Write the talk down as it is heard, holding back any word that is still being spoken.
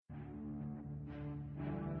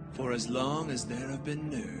For as long as there have been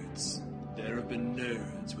nerds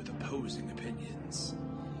with opposing opinions.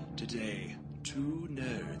 Today, two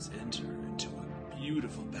nerds enter into a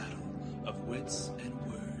beautiful battle of wits and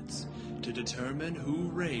words to determine who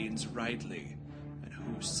reigns rightly and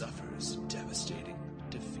who suffers devastating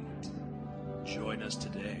defeat. Join us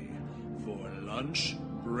today for Lunch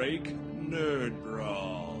Break Nerd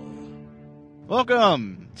Brawl.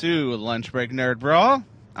 Welcome to Lunch Break Nerd Brawl.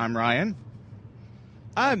 I'm Ryan.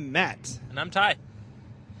 I'm Matt. And I'm Ty.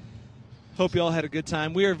 Hope you all had a good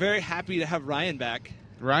time. We are very happy to have Ryan back.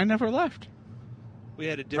 Ryan never left. We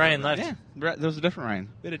had a different Ryan left. Yeah, there was a different Ryan.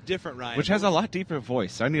 We had a different Ryan, Which has a lot deeper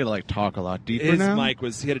voice. So I need to talk a lot deeper His now. mic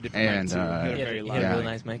was. He had a different And, mic too. He had a He very had loud a yeah. really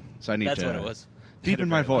mic. nice mic. So I need That's to what it was. deepen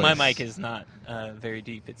my voice. My mic is not very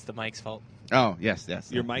deep. It's the mic's fault. Oh, yes.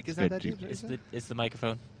 Your mic is not Good, that deep? It's the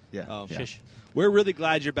microphone. Yeah. Oh. yeah. Shush. We're really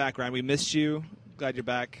glad you're back, Ryan. We missed you. Glad you're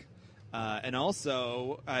back. And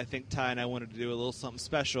also, I think Ty and I wanted to do a little something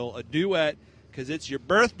special, a duet, because it's your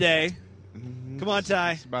birthday. Come on,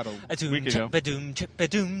 Ty. It's about a week ago. Happy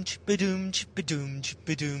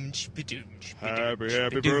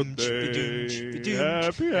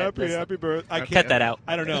birthday. Happy birthday. I can't Cut that out.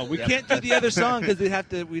 I don't know. We can't do the other song because we'd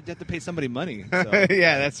have to pay somebody money. So.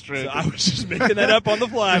 Yeah, that's true. So I was just making that up on the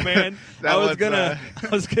fly, man. I was gonna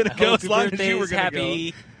go as long as you were gonna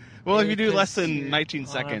happy. Well, if you do Because less than you're 19 on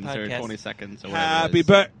our seconds or podcast. 20 seconds or go. whatever Happy it is.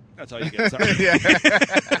 birthday. That's all you get. Sorry. Yeah.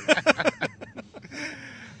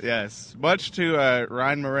 Yes. Much to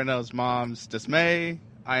Ryan Moreno's mom's dismay,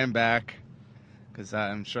 I am back. Because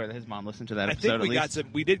I'm sure that his mom listened to that I episode think at least.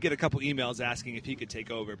 we did get a couple emails asking if he could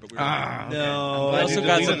take over, but we were Ah, like, okay. no. We glad also you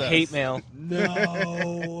got deleted some those. hate mail.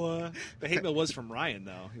 No. The hate mail was from Ryan,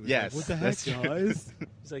 though. He was Yes. like, what the heck, That's- guys?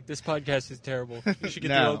 It's like, this podcast is terrible. You should get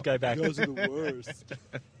No. the old guy back. You guys are the worst.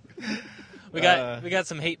 We got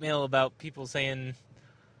some hate mail about people saying,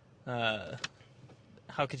 how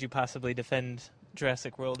could you possibly defend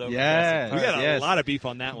Jurassic World over Yes. We Jurassic Park? got a Yes. lot of beef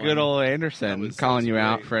on that one. Good old That Anderson was calling you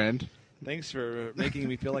out, great. friend. Thanks for making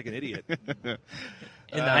me feel like an idiot.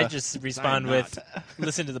 And I just respond I'm with,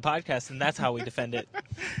 listen to the podcast, and that's how we defend it.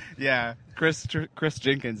 Yeah, Chris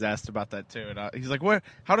Jenkins asked about that too, and he's like, "What?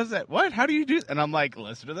 How does that? What? How do you do?" And I'm like,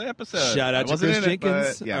 "Listen to the episode." Shout I out to wasn't Chris in it, but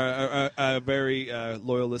Jenkins, yeah. a very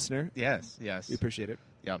loyal listener. Yes. We appreciate it.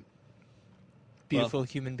 Yeah. Beautiful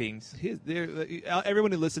human beings.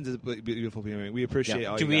 Everyone who listens is a beautiful human. We appreciate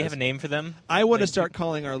all Do you we guys. have a name for them? I want to Like, start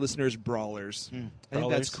calling our listeners brawlers. I think that's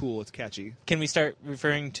Brawlers? cool. It's catchy. Can we start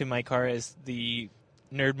referring to my car as the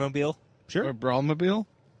Nerdmobile? Or Brawlmobile?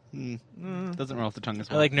 Doesn't roll off the tongue as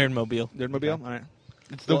I well. like Nerdmobile. Nerdmobile? All right.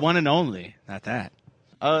 It's the one and only, not that.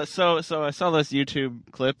 So I saw this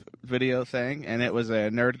YouTube clip video thing, and it was a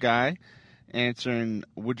nerd guy answering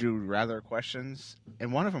 "Would you rather" questions,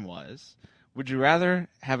 and one of them was, "Would you rather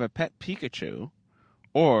have a pet Pikachu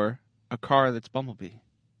or a car that's Bumblebee?"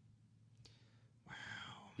 Wow.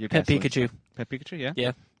 Your Pet guess was- Pikachu. Pet Pikachu, yeah.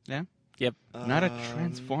 Yeah. Yeah. Yep. Not a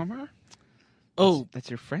Transformer. Oh, That's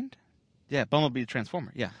your friend. Yeah, Bumblebee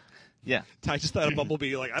Transformer. Yeah. Yeah. I just thought of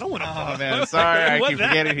Bumblebee. Like, I don't want to. Oh man, sorry, I keep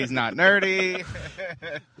forgetting he's not nerdy.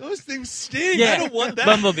 Those things sting. yeah. I don't want that.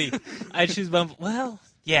 Bumblebee. I choose Bumblebee. Well,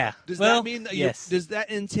 yeah. Does well, that mean that yes? does that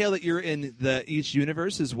entail that you're in each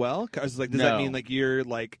universe as well? 'Cause, like, does that No. mean like you're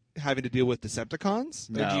like having to deal with Decepticons?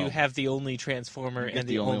 Or do No. you have the only Transformer You get and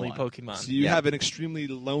the the only only one. Pokemon? So you Yeah. have an extremely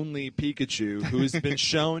lonely Pikachu who's been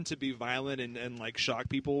shown to be violent and like shock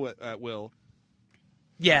people at will,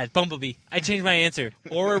 Yeah, Bumblebee. I changed my answer.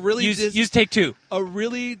 or a really Use take two. a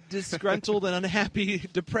really disgruntled and unhappy,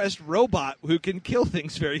 depressed robot who can kill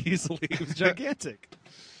things very easily. Who's gigantic.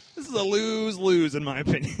 This is a lose-lose, in my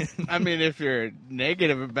opinion. I mean, if you're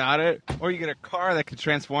negative about it, or you get a car that can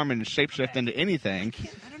transform and shapeshift into anything,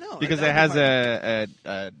 I don't know because That it has would be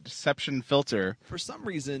a deception filter. for some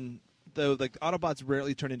reason, though, like Autobots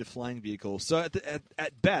rarely turn into flying vehicles. So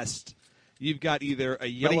at best, you've got either a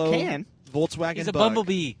yellow can. Volkswagen He's a Bug.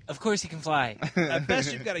 Bumblebee. Of course he can fly. At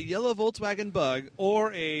best, you've got a yellow Volkswagen Bug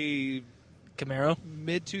or a Camaro.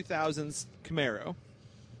 mid-2000s Camaro.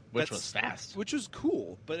 Which That's- was fast. Which was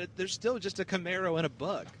cool, but there's still just a Camaro and a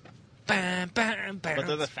Bug. Bam, bam, bam. But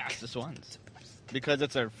they're the fastest ones. Because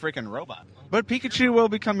it's a freaking robot. But Pikachu will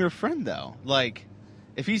become your friend, though. Like,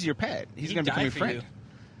 if he's your pet, he's He'd going to become die your for friend. you.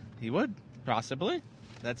 He would, possibly.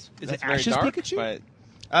 That's Is that's it very Ash's dark, Pikachu?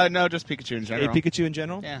 But, no, just Pikachu in A general. Pikachu in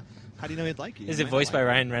general? Yeah. How do you know he'd like you? Is it voiced by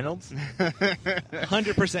Ryan Reynolds?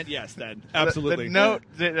 100% yes, then. Absolutely. The note,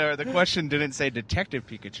 the question didn't say Detective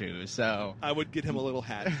Pikachu, so... I would get him a little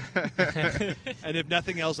hat. And if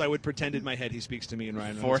nothing else, I would pretend in my head he speaks to me in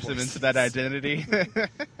Ryan Reynolds' Force him voice. into that identity. I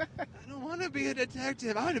don't want want to be a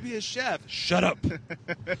detective. I want to be a chef. Shut up.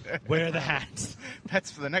 Wear the hat.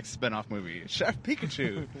 That's for the next spin-off movie. Chef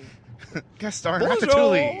Pikachu. Guest star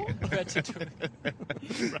Bonjour. Ratatouille.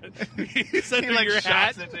 He's He under like your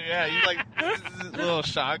hat. shocks it. Yeah, he like little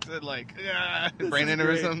shocks and like brain This is great.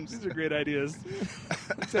 aneurysms. These are great ideas.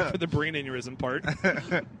 Except for the brain aneurysm part.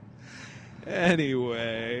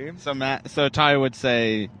 Anyway. So Ty would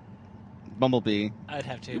say Bumblebee. I'd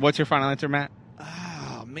have to. What's your final answer, Matt?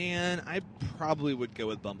 Oh, man. I probably would go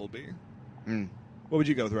with Bumblebee. Mm. What would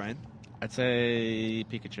you go with, Ryan? I'd say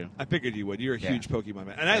Pikachu. I figured you would. You're a Yeah. huge Pokemon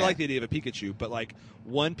man. And I Yeah. like the idea of a Pikachu, but like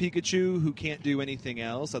one Pikachu who can't do anything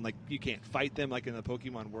else and like you can't fight them like in the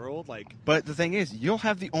Pokemon world, like But the thing is, you'll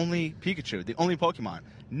have the only Pikachu, the only Pokemon.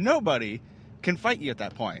 Nobody can fight you at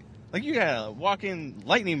that point. Like, you got a walking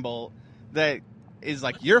lightning bolt that is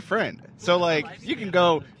like your friend. So like, you can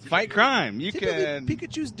go fight crime. You typically can.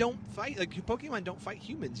 Pikachu's don't fight like Pokemon don't fight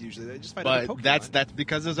humans usually. They just fight other But Pokemon. that's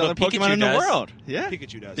because there's But other Pokemon Pikachu in the does. world. Yeah,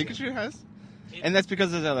 Pikachu does. Pikachu has, and that's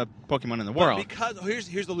because there's other Pokemon in the world. But because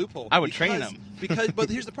here's the loophole. I would train him. But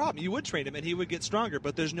here's the problem: you would train him, and he would get stronger.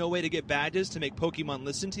 But there's no way to get badges to make Pokemon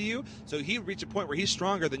listen to you. So he would reach a point where he's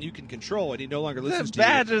stronger than you can control, and he no longer listens The to you.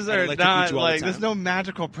 badges and are electrocutes not you all the like there's time. no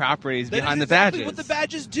magical properties That is behind the exactly badges. What the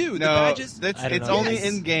badges do? No, the badges. that's I don't it's know. only Yes.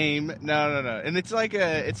 in game. No, and it's like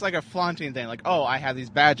a flaunting thing. Like, oh, I have these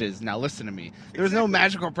badges. Now listen to me. There's no Exactly.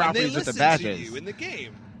 magical And they properties with the listen badges. to you in the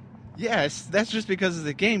game. Yes, that's just because of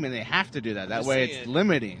the game, and they have to do that. That Just way, saying, it's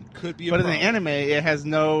limiting. Could be a But in the problem. anime, it has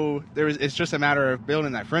no. It's just a matter of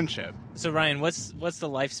building that friendship. So Ryan, what's the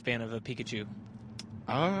lifespan of a Pikachu?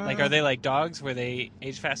 Uh, Like, are they like dogs where they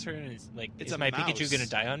age faster? And it's like, It's is a my mouse. Pikachu going to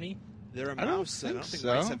die on me? They're a I don't mouse, and I don't think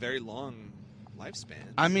think mice so. have very long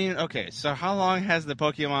lifespans. I mean, okay. So how long has the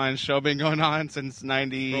Pokemon show been going on since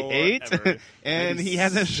 '98? Forever. And he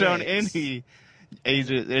hasn't shown 96. any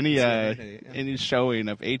ages, any Yeah. any showing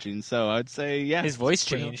of aging. So I'd say yeah. His voice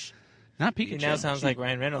pretty- changed. Not He Pikachu. now sounds like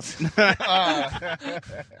Ryan Reynolds.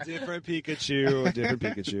 Different Pikachu, different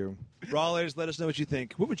Pikachu. Brawlers, let us know what you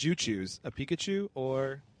think. What would you choose, a Pikachu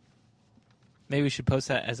or Maybe we should post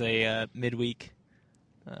that as a midweek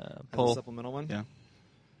as a poll. supplemental one? Yeah.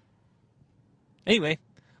 Anyway,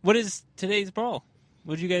 what is today's brawl?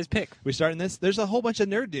 What did you guys pick? We starting this? There's a whole bunch of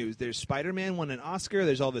nerd news. There's Spider-Man won an Oscar.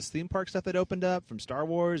 There's all this theme park stuff that opened up from Star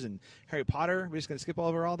Wars and Harry Potter. We're just going to skip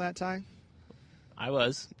over all that, Ty? I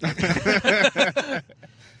was.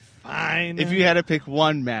 Fine. If you had to pick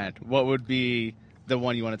one, Matt, what would be the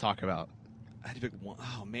one you want to talk about? I had to pick one.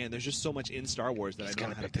 Oh, man, there's just so much in Star Wars that He's I don't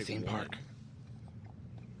know gotta how to pick the pick theme one. park.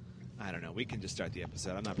 I don't know. We can just start the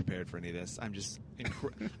episode. I'm not prepared for any of this. I'm just.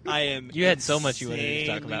 I am. You had so much you wanted to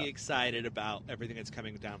talk insanely about. excited about everything that's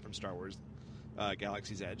coming down from Star Wars,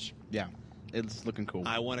 Galaxy's Edge. Yeah, it's looking cool.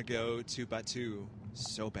 I want to go to Batuu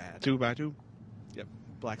so bad. 2x2. Yep.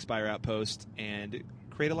 Black Spire Outpost and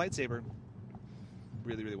create a lightsaber.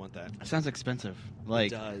 Really, really want that. It sounds expensive.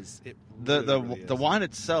 Like it does. It the really the is. wand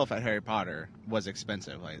itself at Harry Potter was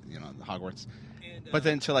expensive. Like the Hogwarts. And, But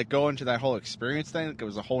then to like go into that whole experience thing, it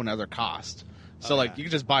was a whole nother cost. So Oh, like yeah. you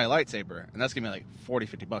could just buy a lightsaber, and that's gonna be like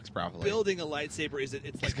 $40-$50 probably. building a lightsaber it's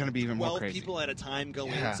like gonna be even more 12 crazy. people at a time go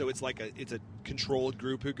Yeah. in, so it's like it's a controlled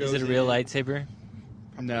group who goes. Is it a real in. lightsaber?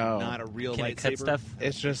 No, Not a real Can lightsaber. it cut stuff?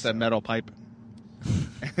 it's just a metal pipe.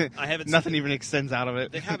 I haven't seen Nothing it. even extends out of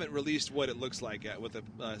it. They haven't released what it looks like yet, what the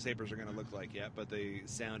sabers are going to look like yet, but they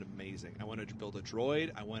sound amazing. I want to build a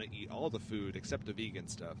droid. I want to eat all the food except the vegan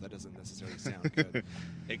stuff. That doesn't necessarily sound good.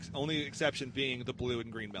 Only exception being the blue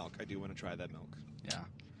and green milk. I do want to try that milk. Yeah.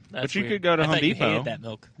 That's But you weird. could go to I Home thought you Depot. hated that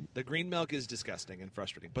milk. The green milk is disgusting and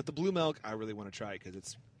frustrating, but the blue milk I really want to try because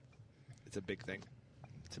it's a big thing.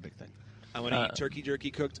 It's a big thing. I want to eat turkey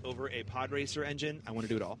jerky cooked over a pod racer engine. I want to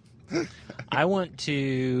do it all. I want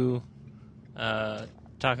to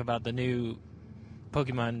talk about the new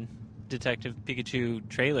Pokemon Detective Pikachu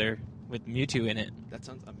trailer with Mewtwo in it. That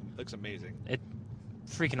sounds looks amazing.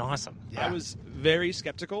 Freaking awesome. Yeah. I was very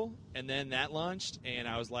skeptical, and then that launched, and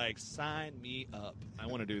I was like, "Sign me up! I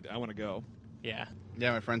want to do that. I want to go." Yeah.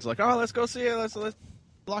 Yeah, my friends are like, oh, let's go see it. Let's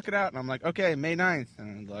block it out. And I'm like, okay, May 9th.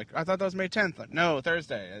 And they're like, I thought that was May 10th. Like, no,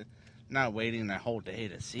 Thursday. Not waiting a whole day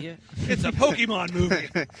to see it. It's a Pokemon movie.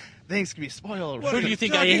 Things can be spoiled. What Who are do you you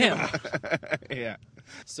think I talking am? Yeah.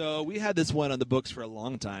 So we had this one on the books for a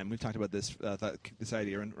long time. We've talked about this, thought this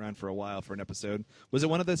idea around for a while for an episode. Was it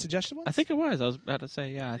one of the suggested ones? I think it was. I was about to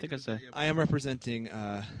say, yeah, I think it's a... I am representing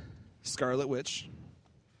Scarlet Witch,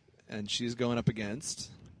 and she's going up against.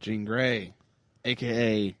 Jean Grey,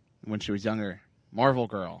 a.k.a. when she was younger, Marvel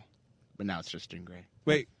Girl. But now it's just Jean Grey.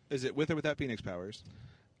 Wait, is it with or without Phoenix powers?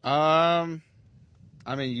 I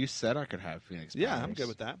mean, you said I could have Phoenix powers. Yeah, I'm good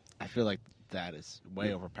with that. I feel like that is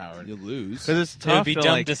way overpowered. You lose. Because it's It would tough be to,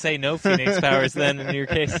 dumb like, to say no Phoenix powers then in your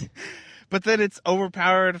case. but then it's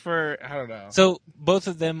overpowered for I don't know. So both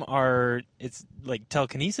of them are it's like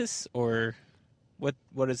telekinesis or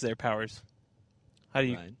what is their powers? How do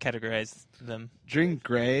you Ryan? categorize them? Jean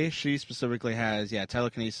Grey, she specifically has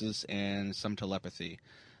telekinesis and some telepathy.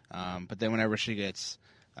 But then whenever she gets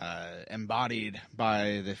embodied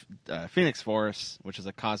by the Phoenix Force, which is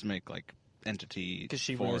a cosmic like entity, Because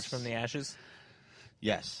she force. rose from the ashes.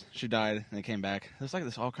 Yes, she died and it came back. There's like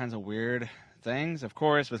this all kinds of weird things. Of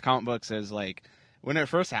course, with comic books, is like when it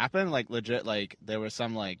first happened, like legit, like there was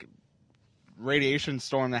some like radiation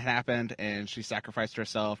storm that happened, and she sacrificed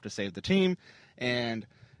herself to save the team, and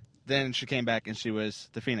then she came back and she was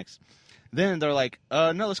the Phoenix. Then they're like,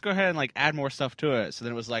 no, let's go ahead and like add more stuff to it. So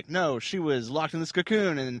then it was like, no, she was locked in this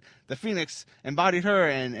cocoon, and the Phoenix embodied her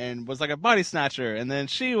and was like a body snatcher, and then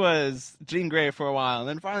she was Jean Grey for a while, and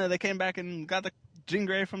then finally they came back and got the Jean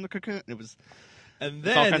Grey from the cocoon. And It's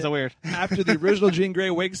then, all kinds of weird. after the original Jean Grey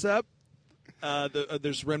wakes up,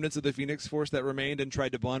 there's remnants of the Phoenix Force that remained and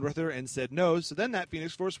tried to bond with her and said no. So then that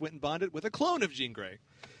Phoenix Force went and bonded with a clone of Jean Grey.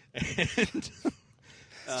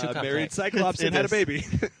 And married complex. Cyclops and It had a is. baby.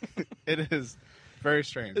 It is very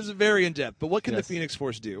strange. This is very in-depth. But what can the Yes. Phoenix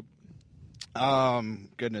Force do?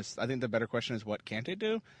 Goodness, I think the better question is what can't it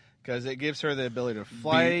do? Because it gives her the ability to Beat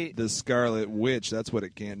fly. the Scarlet Witch. That's what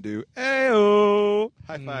it can do. Ayo!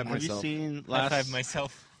 High five Have you myself. seen High last? five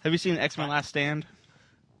myself. Have you seen X-Men Last Stand?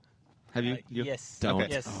 Have you? Yes. Don't.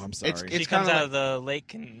 Okay. Yes. Oh, I'm sorry. It's She comes kinda out of the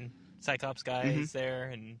lake and Cyclops guy Mhm. is there,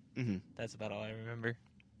 and Mm-hmm. that's about all I remember.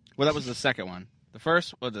 Well, that was the second one.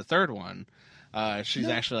 The third one, she's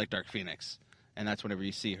actually like Dark Phoenix, and that's whenever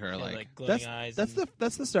you see her She had, like glowing eyes. That's and-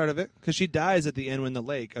 the start of it, because she dies at the end in the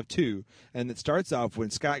lake of 2, and it starts off when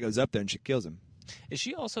Scott goes up there and she kills him. Is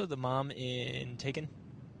she also the mom in Taken?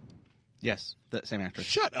 yes, that same actress.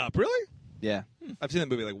 Shut up! Really? Yeah, I've seen that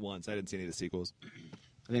movie like once. I didn't see any of the sequels.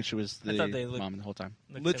 I think she was the I thought they looked- mom the whole time.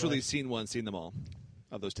 Looks Literally similar. seen them all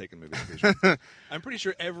of those Taken movies. I'm pretty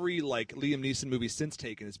sure every like Liam Neeson movie since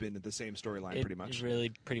Taken has been the same storyline, pretty much.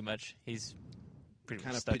 Really, pretty much. He's pretty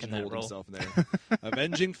Kind much of stuck in that pigeonholed role. himself in there.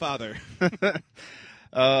 Avenging father.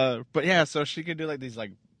 But yeah, so she could do like these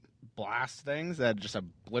like blast things that just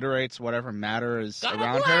obliterates whatever matter is Got a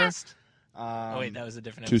around blast! her. Oh wait, that was a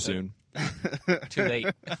different Too episode. soon. Too late.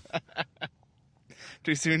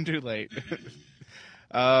 Too soon, too late.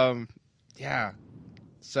 Yeah.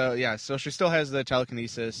 So she still has the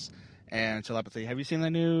telekinesis and telepathy. Have you seen the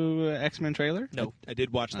new X-Men trailer? No. I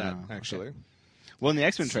did watch that, Oh, okay. actually. Well, in the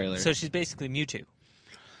X-Men trailer, So she's basically Mewtwo.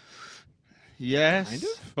 yes, Kind of,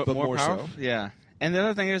 but, but more more so. powerful. Yeah. And the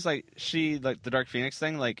other thing is, like, she, like, the Dark Phoenix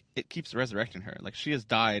thing, like, it keeps resurrecting her. Like, she has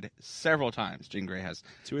died several times. Jean Grey has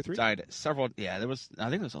 2 or 3? died several. Yeah, I think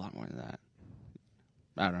there was a lot more than that.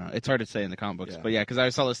 I don't know. It's hard to say in the comic books, Yeah. but yeah, because I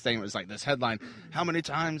saw this thing. It was like this headline: "How many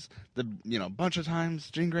times bunch of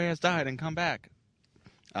times Jean Grey has died and come back?"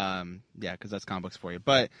 Yeah, because that's comic books for you.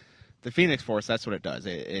 But the Phoenix Force, that's what it does.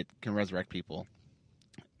 It can resurrect people,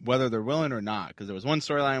 whether they're willing or not. Because there was one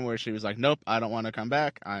storyline where she was like, "Nope, I don't want to come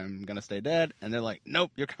back. I'm gonna stay dead," and they're like,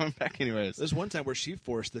 "Nope, you're coming back anyways." There's one time where she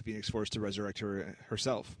forced the Phoenix Force to resurrect her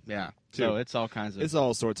herself. Yeah. Too. So it's all kinds of. It's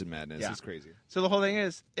all sorts of madness. Yeah. It's crazy. So the whole thing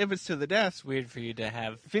is, if it's to the death, It's weird for you to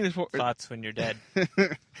have Phoenix Force. thoughts when you're dead.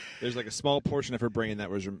 There's like a small portion of her brain that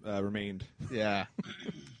was remained. Yeah.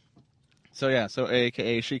 So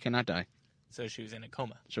AKA she cannot die. So she was in a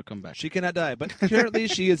coma. She'll come back. She cannot die, but currently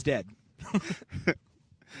she is dead.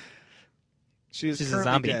 She is She's a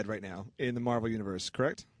currently zombie. dead right now in the Marvel Universe,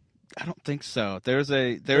 correct? I don't think so. There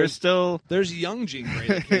is still There's young Jean Grey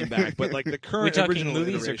that came back, but like the current We're talking original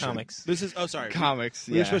movies or iteration- comics? This is sorry. comics.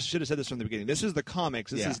 We Yeah. should have said this from the beginning. This is the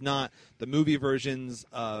comics. This Yeah. is not the movie versions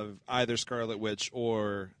of either Scarlet Witch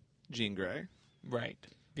or Jean Grey. Right.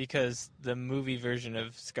 Because the movie version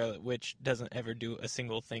of Scarlet Witch doesn't ever do a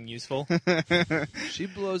single thing useful. She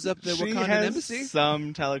blows up the she Wakandan has embassy.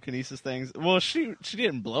 some telekinesis things. Well, she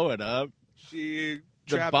didn't blow it up. She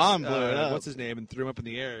The trapped, bomb blew it up. What's his name? And threw him up in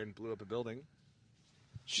the air and blew up a building.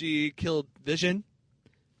 She killed Vision.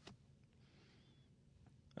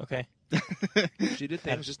 Okay. She did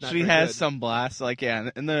things just not she very has good. some blasts. Like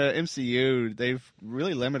in the MCU, they've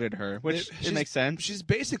really limited her, which She's- it makes sense. She's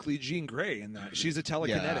basically Jean Grey in that she's a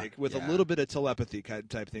telekinetic with yeah. a little bit of telepathy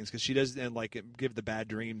type things because she does and like give the bad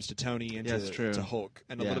dreams to Tony and Yeah, that's true. to Hulk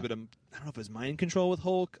and a Yeah. little bit of I don't know if it was mind control with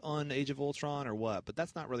Hulk on Age of Ultron or what, but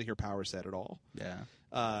that's not really her power set at all.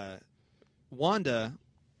 Yeah. Wanda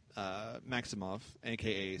Maximoff,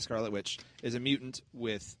 aka Scarlet Witch, is a mutant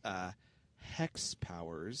with hex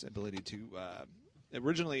powers, ability to.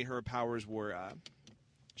 Originally, her powers were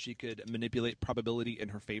She could manipulate probability in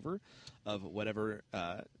her favor of whatever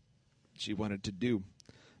she wanted to do,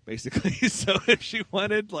 basically. So if she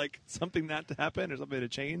wanted like something not to happen or something to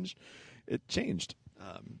change, it changed.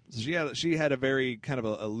 So she had a very kind of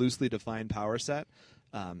a loosely defined power set.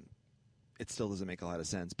 It still doesn't make a lot of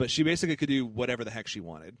sense, but she basically could do whatever the heck she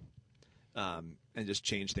wanted, and just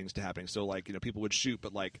change things to happening. So like people would shoot,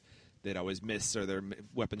 but like they'd always miss, or their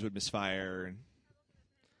weapons would misfire, and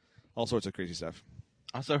all sorts of crazy stuff.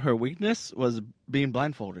 Also, her weakness was being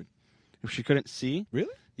blindfolded. If she couldn't see, Really?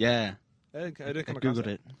 yeah, I didn't come I across googled that.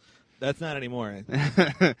 it. That's not anymore.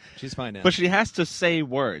 She's fine now. But she has to say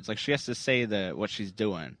words. Like she has to say what she's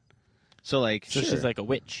doing. So like, So she's like a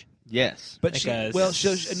witch. yes, But Like she,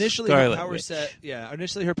 a initially her Scarlet power Witch. set,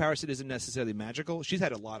 initially her power set isn't necessarily magical. She's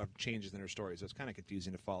had a lot of changes in her story, so it's kind of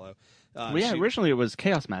confusing to follow. well, yeah. Originally, it was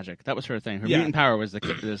chaos magic. That was her thing. Her Yeah. mutant power was the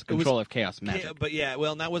control of chaos magic. But yeah,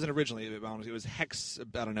 well, that wasn't originally. It was hex.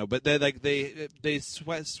 I don't know, but they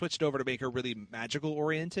switched over to make her really magical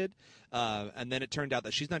oriented, and then it turned out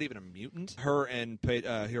that she's not even a mutant. Her and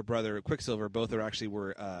her brother Quicksilver both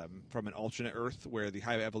were from an alternate Earth where the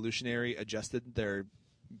High Evolutionary adjusted their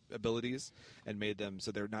abilities and made them so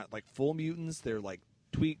they're not like full mutants. They're like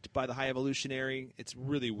tweaked by the High Evolutionary. It's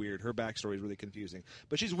really weird. Her backstory is really confusing,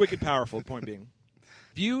 but she's wicked powerful. Point being,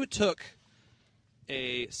 if you took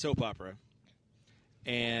a soap opera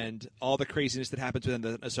and all the craziness that happens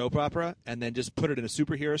within a soap opera and then just put it in a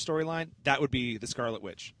superhero storyline, that would be the Scarlet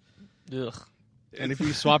Witch. Ugh. And if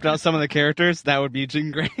you swapped out some of the characters, that would be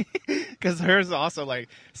Jean Grey. Because hers is also like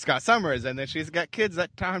Scott Summers, and then she's got kids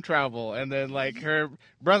that time travel, and then like her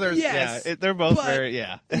brothers. Yes, yeah, they're both but very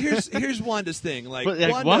yeah. Here's Wanda's thing. Like, But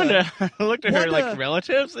like Wanda, I looked at her Wanda- like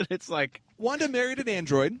relatives, and it's like Wanda married an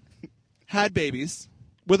android, had babies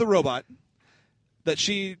with a robot. That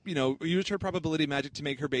she, used her probability magic to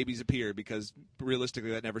make her babies appear because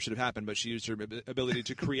realistically that never should have happened, but she used her ability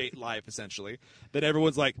to create life, essentially. Then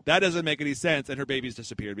everyone's like, that doesn't make any sense, and her babies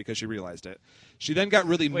disappeared because she realized it. She then got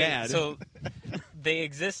really mad. So they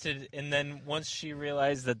existed, and then once she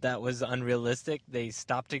realized that was unrealistic, they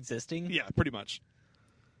stopped existing? Yeah, pretty much.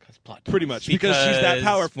 plot. Pretty much. Because she's that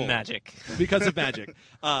powerful. Magic. Because of magic.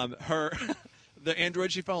 The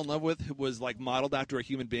android she fell in love with was like modeled after a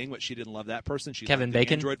human being, but she didn't love that person. She Kevin liked the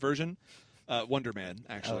Bacon? android version. Wonder Man,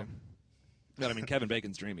 actually. Oh. But I mean, Kevin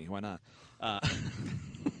Bacon's dreamy. Why not?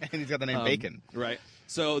 And he's got the name Bacon. Right.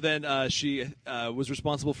 So then she was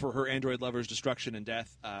responsible for her android lover's destruction and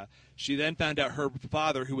death. She then found out her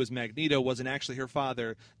father, who was Magneto, wasn't actually her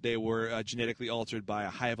father. They were genetically altered by a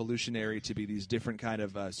high evolutionary to be these different kind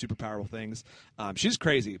of super powerful things. She's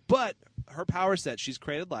crazy. But her power set, she's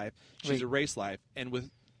created life. She's erased life. And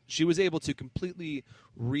she was able to completely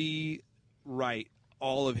rewrite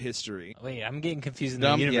all of history. Wait, I'm getting confused in the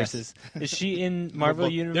Yes. universes. Is she in Marvel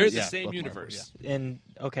both- Universe? They're the Yeah, same both universe. And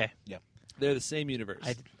okay, They're the same universe.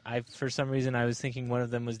 I for some reason I was thinking one of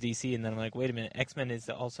them was DC, and then I'm like, wait a minute, X-Men is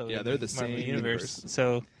also Yeah, in they're the Marvel same Universe. universe.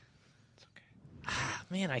 So,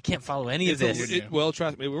 man, I can't follow any of this. Well,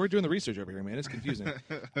 trust me, we're doing the research over here, man. It's confusing.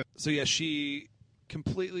 So yeah, she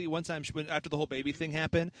completely one time after the whole baby thing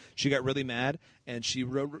happened, she got really mad and she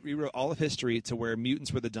rewrote all of history to where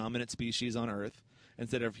mutants were the dominant species on Earth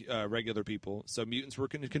instead of regular people. So mutants were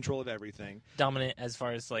in control of everything. Dominant as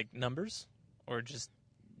far as like numbers, or just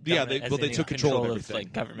Yeah, dominant as they in took control of of everything.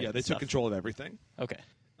 like government. Yeah, they and took stuff. control of everything. Okay.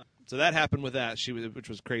 So that happened with that, which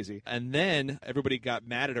was crazy. And then everybody got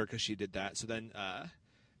mad at her because she did that. So then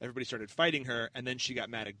everybody started fighting her, and then she got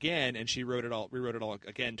mad again, and she rewrote it all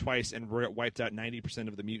again twice, and wiped out 90%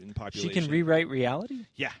 of the mutant She population. can rewrite reality.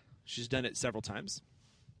 Yeah, she's done it several times.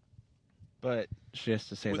 But she has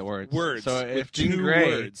to say With the words. words. So With if Jean two Grey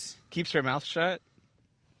words. keeps her mouth shut,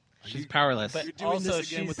 she's powerless. But You're doing also this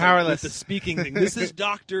again she's with powerless. The speaking thing. This is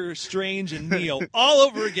Doctor Strange and Neil all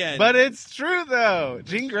over again. But it's true though.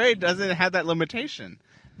 Jean Grey doesn't have that limitation.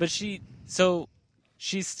 But she's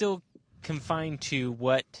still confined to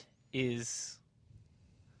what is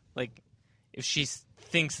like. If she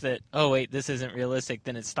thinks that, oh wait, this isn't realistic,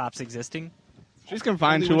 then it stops existing. She's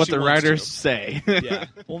confined Only to when what she the wants writers to. say. Yeah,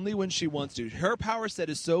 only when she wants to. Her power set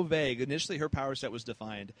is so vague. Initially, her power set was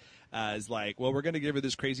defined as like, well, we're going to give her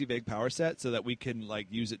this crazy vague power set so that we can like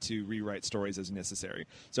use it to rewrite stories as necessary.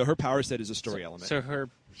 So her power set is a story element. So her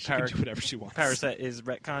She can power do whatever she wants. power set is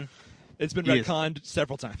retcon. It's been Yes. retconned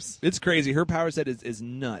several times. It's crazy. Her power set is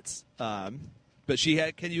nuts. But she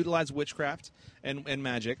can utilize witchcraft and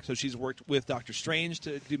magic. So she's worked with Doctor Strange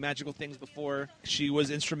to do magical things before. She was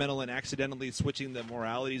instrumental in accidentally switching the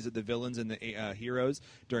moralities of the villains and the heroes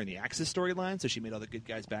during the Axis storyline. So she made all the good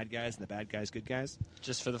guys bad guys and the bad guys good guys.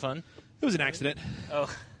 Just for the fun. It was an accident. Oh,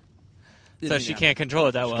 So she can't control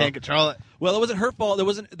it that well. Can't control it. Well, it wasn't her fault. It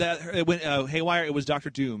wasn't that it went haywire. It was Doctor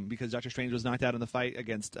Doom because Doctor Strange was knocked out in the fight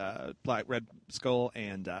against Red Skull,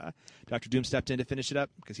 and Doctor Doom stepped in to finish it up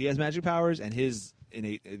because he has magic powers and his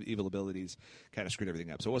innate evil abilities kind of screwed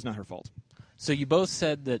everything up. So it was not her fault. So you both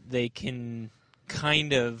said that they can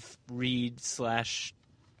kind of read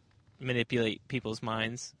 / manipulate people's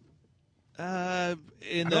minds. In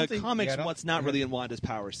don't the think- comics, yeah, I don't- what's not really in Wanda's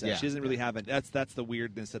power set. Yeah. She doesn't really have it. That's the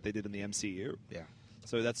weirdness that they did in the MCU. Yeah.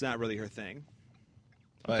 So that's not really her thing.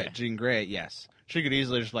 But Okay. Jean Grey, yes. She could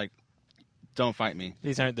easily just like, don't fight me.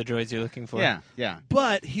 These aren't the droids you're looking for. Yeah.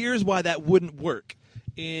 But here's why that wouldn't work.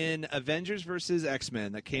 In Avengers vs.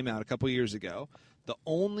 X-Men that came out a couple years ago, the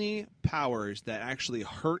only powers that actually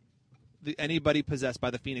hurt anybody possessed by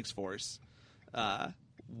the Phoenix Force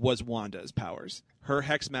was Wanda's powers. Her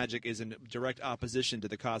hex magic is in direct opposition to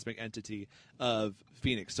the cosmic entity of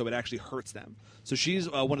Phoenix, so it actually hurts them. So she's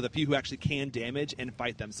one of the few who actually can damage and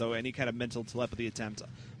fight them. So any kind of mental telepathy attempt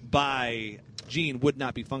by Jean would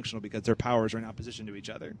not be functional because their powers are in opposition to each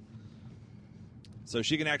other. So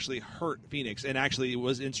she can actually hurt Phoenix, and actually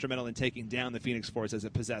was instrumental in taking down the Phoenix Force as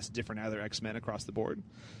it possessed different other X-Men across the board.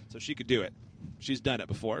 So she could do it. She's done it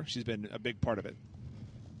before. She's been a big part of it.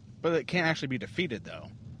 But it can't actually be defeated, though.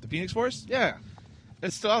 The Phoenix Force? Yeah.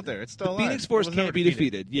 It's still out there. It's still The alive. Phoenix Force It was never can't be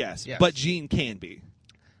defeated, yes. Yes. But Jean can be.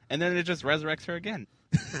 And then it just resurrects her again.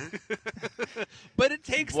 But it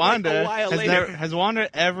takes Wanda like a while later. has Wanda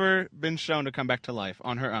ever been shown to come back to life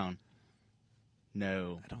on her own?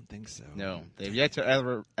 No. I don't think so. No. They've yet to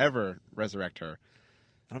ever resurrect her.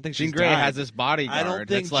 I don't think Jean she's Grey died. has this bodyguard. I don't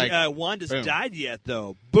think that's like, Wanda's boom. died yet,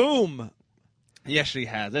 though. Boom! yes, she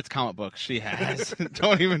has. It's comic books. She has.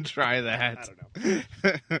 Don't even try that. I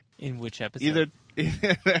don't know. In which episode? Either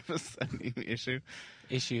episode,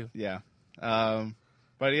 issue. Yeah.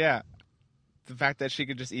 But yeah, the fact that she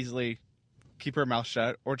could just easily keep her mouth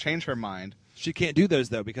shut or change her mind. She can't do those,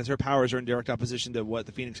 though, because her powers are in direct opposition to what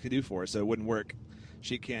the Phoenix can do for her, so it wouldn't work.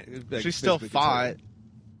 She can't. Like, She still physically control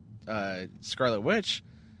fought it. Scarlet Witch.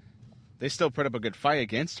 They still put up a good fight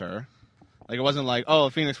against her. Like, it wasn't like, oh,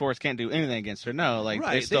 Phoenix Force can't do anything against her. No, like,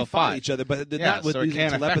 Right, they still fought fought. each other, but Yeah, not with so it using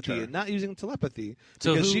can't affect telepathy. her. Not using telepathy.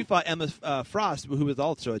 So Because who- she fought Emma Frost, who was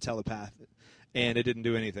also a telepath, and it didn't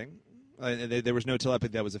do anything. And there was no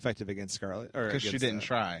telepathy that was effective against Scarlet. Because she didn't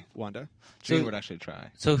try. Wanda. Jean So- would actually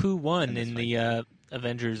try. So who won In this in the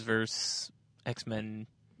Avengers vs. X-Men?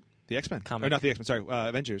 The X-Men. Comic. Or not the X-Men, sorry,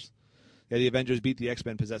 Avengers. Yeah, the Avengers beat the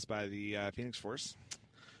X-Men possessed by the Phoenix Force.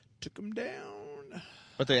 Took them down.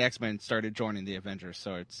 But the X-Men started joining the Avengers,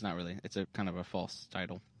 so it's not really. It's a kind of a false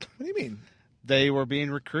title. What do you mean? They were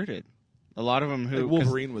being recruited. A lot of them who... Like 'cause-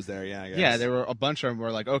 Wolverine was there, yeah, I guess. Yeah, there were a bunch of them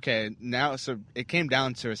were like, okay, now, so it came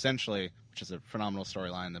down to essentially, which is a phenomenal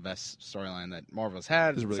storyline, the best storyline that Marvel's had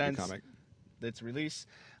It was a really since good comic. its release.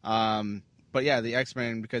 But yeah, the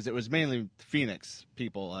X-Men, because it was mainly Phoenix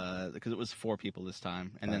people, because it was 4 people this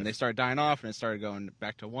time, and then 5. they started dying off, and it started going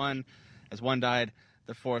back to 1. As 1 died,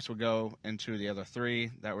 the Force would go into the other 3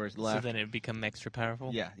 that were So left. then it would become extra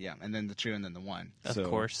powerful? Yeah, and then the 2, and then the 1. Of So-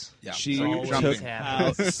 course. Yeah, She so you're took jumping.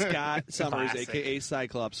 out Scott Summers, Classic. a.k.a.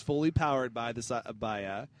 Cyclops, fully powered by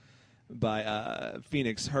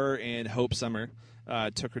Phoenix. Her and Hope Summer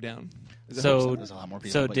took her down. Is it Hope So, Summer? There's a lot more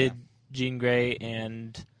people, so but did yeah. Jean Grey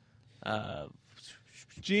and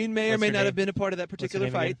Jean may or What's may her not name? have been a part of that particular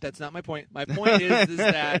name again? fight. That's not my point. My point is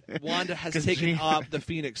that Wanda has 'Cause taken Jean- off the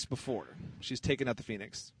Phoenix before. She's taken out the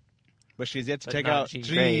Phoenix. But she's yet to But take not out Jean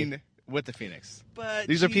Jean Grey. with the Phoenix. But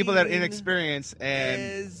These are people that are Jean inexperienced and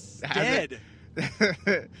is hasn't-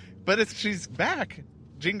 dead. but she's back.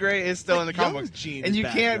 Jean Grey is still Like in the comic young books, Jean and is you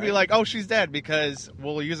back, can't be right? like, "Oh, she's dead," because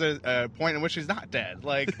we'll use a point in which she's not dead.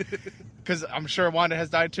 Like, because I'm sure Wanda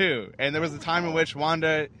has died too, and there was a time in which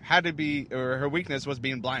Wanda had to be, or her weakness was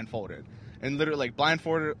being blindfolded, and literally like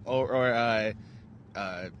blindfolded or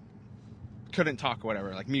couldn't talk or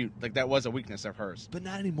whatever, like mute. Like that was a weakness of hers. But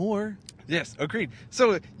not anymore. Yes, agreed.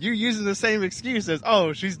 So you're using the same excuse as,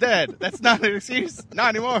 "Oh, she's dead." That's not an excuse. Not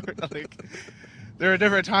anymore. Like, there are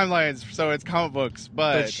different timelines, so it's comic books,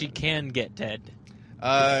 but she can get dead.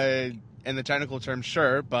 in the technical term,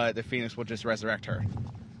 sure, but the Phoenix will just resurrect her,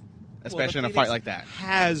 especially in a Well, the fight Phoenix like that.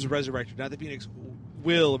 Has resurrected. Not the Phoenix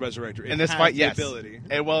will resurrect her. It In this has fight, the yes. ability.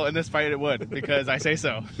 Well, in this fight, it would because I say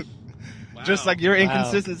so. Wow. Just like your Wow.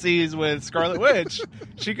 inconsistencies with Scarlet Witch,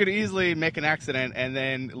 she could easily make an accident and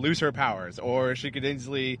then lose her powers, or she could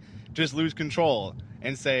easily just lose control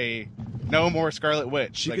and say, no more Scarlet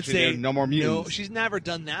Witch. She Like, could she say did no more mutants. No, she's never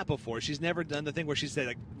done that before. She's never done the thing where she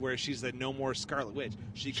said no more Scarlet Witch.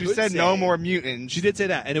 She could said say, no more mutants. She did say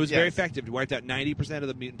that, and it was very Yes. effective. It wiped out 90% of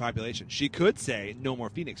the mutant population. She could say no more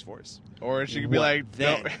Phoenix Force. Or she could be What like,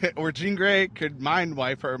 no, then? or Jean Grey could mind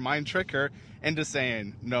wipe her, mind trick her into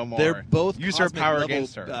saying no more. They're both use her cosmic power level,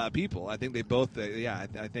 against her. people. I think they both. I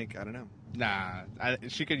think I don't know. Nah,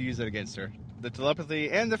 she could use it against her. The telepathy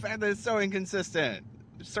and the fact that it's so inconsistent.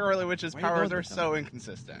 Scarlet Witch's Why are you powers going are with so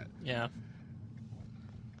inconsistent. Yeah.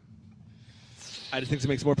 I just think it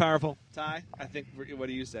makes it more powerful. Ty, I think. What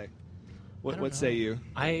do you say? I don't What say know. you?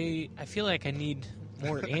 I feel like I need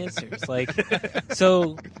more answers. Like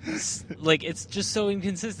it's just so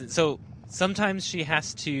inconsistent. So sometimes she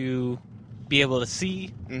has to be able to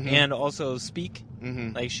see Mhm. and also speak.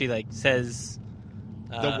 Mm-hmm. Like she says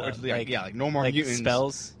like no more like mutants.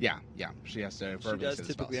 spells. Yeah, she has to. She does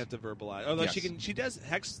typically have to verbalize. Although Yes. she does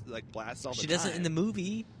hex blasts all the She time. does it in the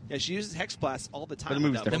movie. Yeah, she uses hex blasts all the time. the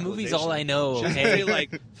movie's without The different. movie's all I know. She doesn't Okay. say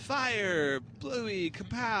like fire, bluey,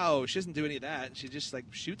 kapow. She doesn't do any of that. She just like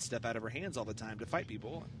shoots stuff out of her hands all the time to fight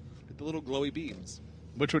people with the little glowy beams.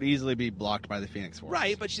 Which would easily be blocked by the Phoenix Force.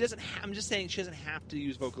 Right, but she doesn't. I'm just saying she doesn't have to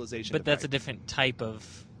use vocalization. But to that's a fight. different type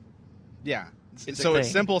of. Yeah. It's So a it's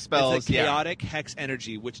thing. simple spells. It's a chaotic hex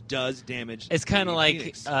energy, which does damage. It's kind the of like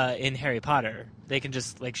Phoenix. in Harry Potter. They can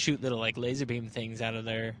just like shoot little like laser beam things out of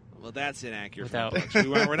their. Well, that's inaccurate. Without-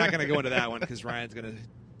 We're not going to go into that one because Ryan's going to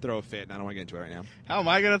throw a fit, and I don't want to get into it right now. How am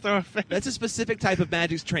I going to throw a fit? That's a specific type of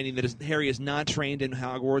magic's training that Harry is not trained in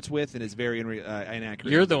Hogwarts with, and is very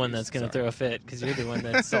inaccurate. You're the one that's going to Sorry. throw a fit because you're the one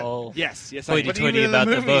that's all. Yes, I Hoity am. But toity even in about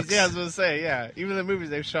the the movies, books. yeah, I was going to say, yeah. Even in the movies,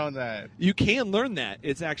 they've shown that. You can learn that.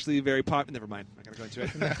 It's actually very popular. Never mind. I'm not going to go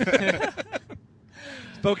into it.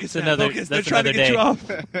 Focus. That's man, another- focus. that's They're trying to another get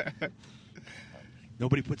you day. off.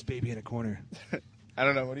 Nobody puts baby in a corner. I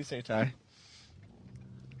don't know. What do you say, Ty?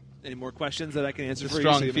 Any more questions that I can answer for you?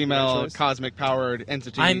 Strong so you make the right female choice? cosmic powered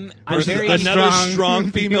entity. I'm versus very a another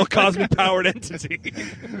strong female cosmic powered entity.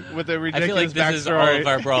 with a I ridiculous feel like this is all backstory. of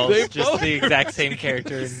our brawls, They just both the are exact same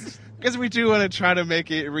ridiculous. character. Because we do want to try to make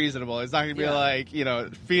it reasonable. It's not going to be Yeah.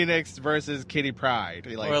 like, Phoenix versus Kitty Pryde.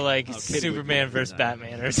 Or like Oh, Kitty would Superman do versus that.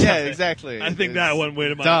 Batman or something. yeah, exactly. I think It's that one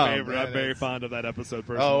went in my dumb, favor. I'm man. very fond of that episode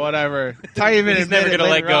personally. Oh, whatever. Ty even He's never admitted gonna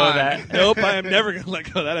let later go of on- that. Nope, I am never going to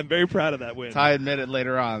let go of that. I'm very proud of that win. Ty admitted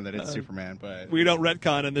later on that it's Superman, but We don't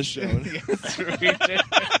retcon in this show. Yes, we did.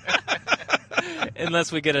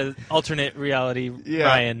 Unless we get an alternate reality Yeah.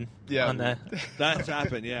 Ryan Yeah. on that. That's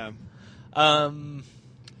happened, yeah.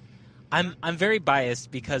 I'm very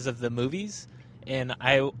biased because of the movies, and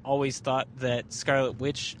I always thought that Scarlet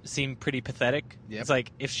Witch seemed pretty pathetic. Yep. It's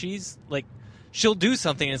like if she's like, she'll do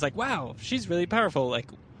something, and it's like, wow, she's really powerful. Like,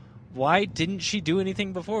 why didn't she do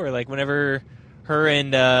anything before? Like whenever her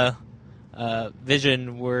and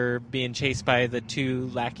Vision were being chased by the two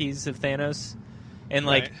lackeys of Thanos, and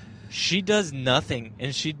like Right. she does nothing,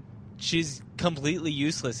 and she's completely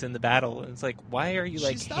useless in the battle. And it's like, why are you She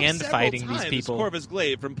like stopped hand several fighting these times people? Corvus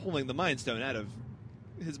Glaive from pulling the Mind Stone out of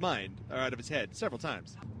his mind, or out of his head, several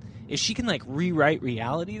times. If she can like rewrite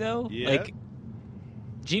reality though, Yeah. like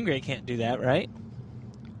Jean Grey can't do that, right?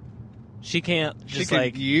 She can't she just could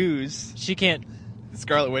like use she can't.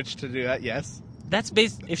 Scarlet Witch to do that, yes. That's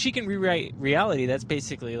if she can rewrite reality, that's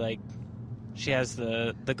basically like she has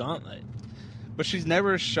the gauntlet. But she's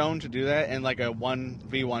never shown to do that in like a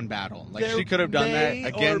 1v1 battle. Like There she could have done that may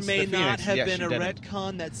against or may the not Phoenix. have Yes, been she a didn't.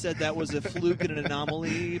 retcon that said that was a fluke and an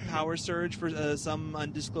anomaly power surge for some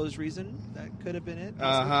undisclosed reason. That could have been it.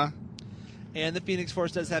 possibly. Uh-huh. And the Phoenix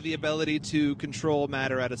Force does have the ability to control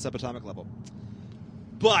matter at a subatomic level.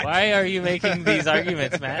 But Why are you making these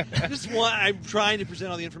arguments, Matt? I'm trying to present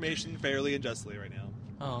all the information fairly and justly right now,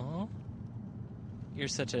 Oh, you're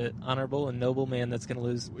such an honorable and noble man that's going to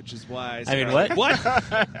lose. which is why. I mean, what?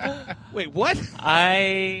 What? Wait, what?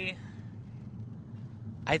 I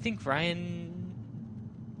think Ryan.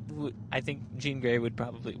 I think Jean Grey would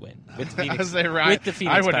probably win with the I Phoenix. say, right. With the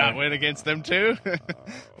Phoenix I would power. not win against them too.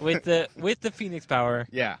 with the Phoenix power.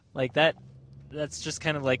 yeah. Like that. That's just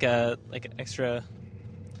kind of like an extra,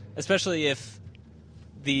 especially if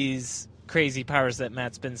these crazy powers that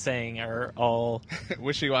Matt's been saying are all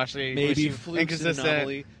Wishy-washy. Maybe flukes and inconsistent.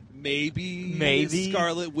 anomaly. Maybe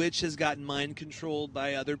Scarlet Witch has gotten mind controlled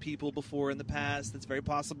by other people before in the past. That's very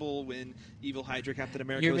possible. When evil Hydra Captain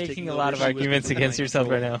America you're was making taking a over, lot of she was arguments being against mind yourself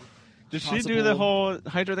right controlled. now. Did she do the whole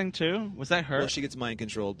Hydra thing too? Was that her? Well, she gets mind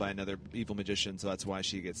controlled by another evil magician, so that's why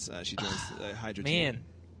she gets she joins the Hydra team. Man,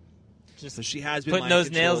 just So she has been putting mind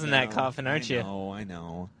those nails controlled in that now. coffin, aren't you? I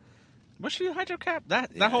know. Was she Hydro Cap?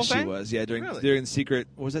 That whole she thing? was. Yeah, during Really? Secret.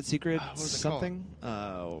 What was that Secret what was it something?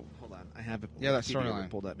 Hold on, I have it. Yeah, that Wikipedia storyline.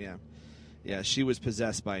 pulled up. Yeah. She was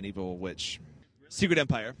possessed by an evil witch. Secret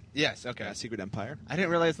Empire. Yes. Okay. Yeah, Secret Empire. I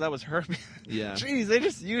didn't realize that was her. Yeah. Jeez, they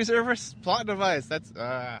just use her for plot device. That's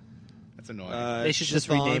annoying. They should just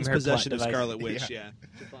Chiffon's rename her possession plot of device. Scarlet Witch. Yeah.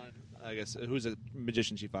 Chiffon, I guess who's a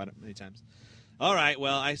magician she fought many times. All right.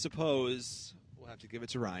 Well, I suppose we'll have to give it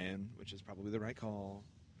to Ryan, which is probably the right call.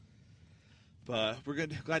 But we're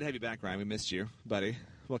glad to have you back, Ryan. We missed you, buddy.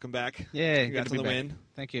 Welcome back. Yay, Congrats good to on be the back. win.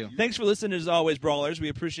 Thank you. Thanks for listening, as always, Brawlers. We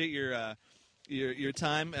appreciate your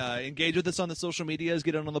time. Engage with us on the social medias.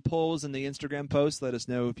 Get on the polls and the Instagram posts. Let us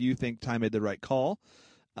know if you think Ty made the right call.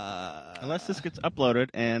 Unless this gets uploaded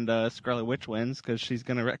and Scarlet Witch wins because she's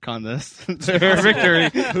going to retcon this to her victory.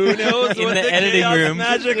 Who knows In what the the editing chaos room.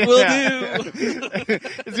 magic will Yeah. do.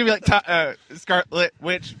 It's going to be like Scarlet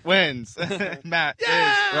Witch wins. Matt is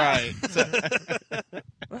right.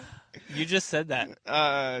 You just said that.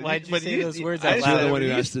 Why'd you but say those words I out just- You're loud? the one who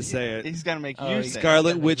you- has to say it. He's going to make Oh, you he's say it.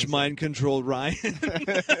 Scarlet That Witch makes me mind controlled Ryan.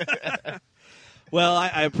 Well,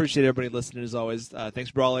 I appreciate everybody listening as always.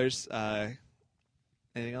 Thanks, Brawlers.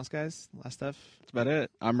 Anything else, guys? Last stuff? That's about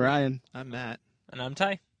it. I'm Ryan. I'm Matt. And I'm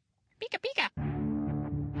Ty. Pika pika.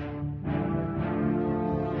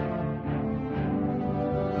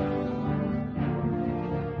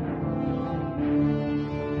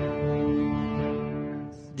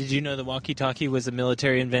 Did you know the walkie-talkie was a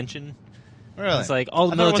military invention? Really? It's like all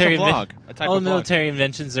the I thought it was a military vlog, a type all the of vlog. military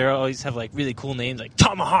inventions. They always have like really cool names, like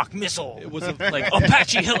Tomahawk missile. It was a like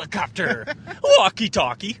Apache helicopter,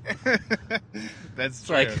 walkie-talkie. That's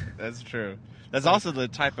true. like- That's true. That's also the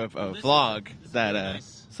type of vlog that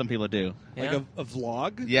some people do. like Yeah. a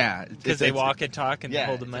vlog. Yeah, Because they walk and talk and yeah,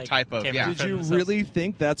 hold the it's a mic. type of- camera yeah. in Did front you of themselves. really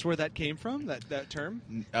think that's where that came from? That term?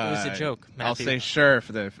 It was a joke, I'll Matthew. say sure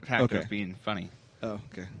for the fact Okay. of being funny. Oh,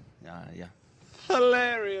 okay. Yeah.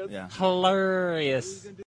 Hilarious. Yeah. Hilarious.